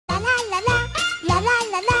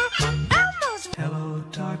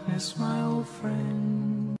darkness, my old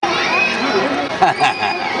friend.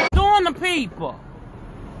 Doing the people.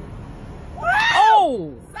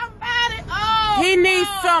 Oh! Somebody! Oh! He needs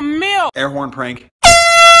some milk. Air horn prank.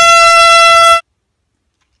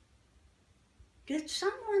 Did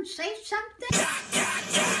someone say something?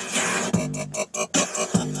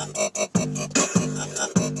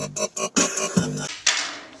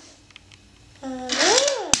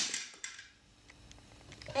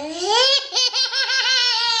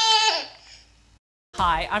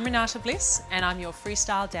 Hi, I'm Renata Bliss and I'm your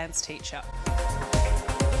freestyle dance teacher.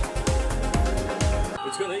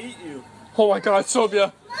 It's gonna eat you. Oh my god,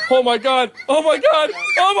 Sylvia! Oh my god! Oh my god!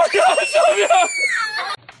 Oh my god, Sylvia!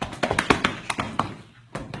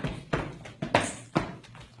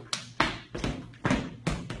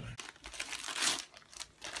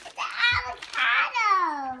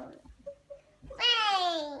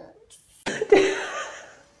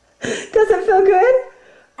 Does it feel good?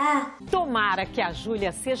 Tomara que a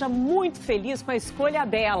Júlia seja muito feliz com a escolha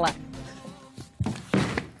dela.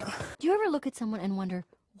 Do you ever look at someone and wonder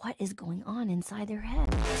what is going on inside their head?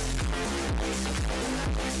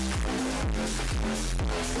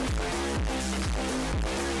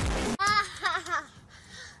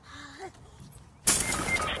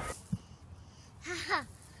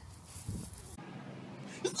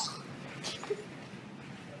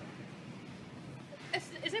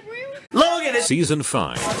 Is it real? Look at it! Season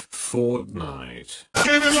 5, Fortnite.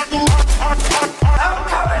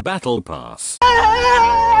 Battle Pass.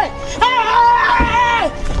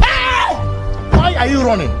 Why are you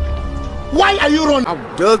running? Why are you running?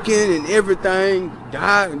 I'm ducking and everything.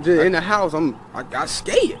 Died in the house. I got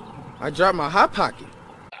scared. I dropped my hot pocket.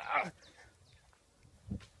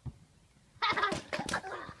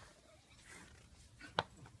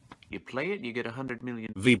 You play it, you get 100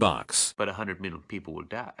 million V-Bucks. but 100 million people will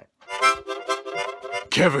die.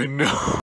 Kevin, no.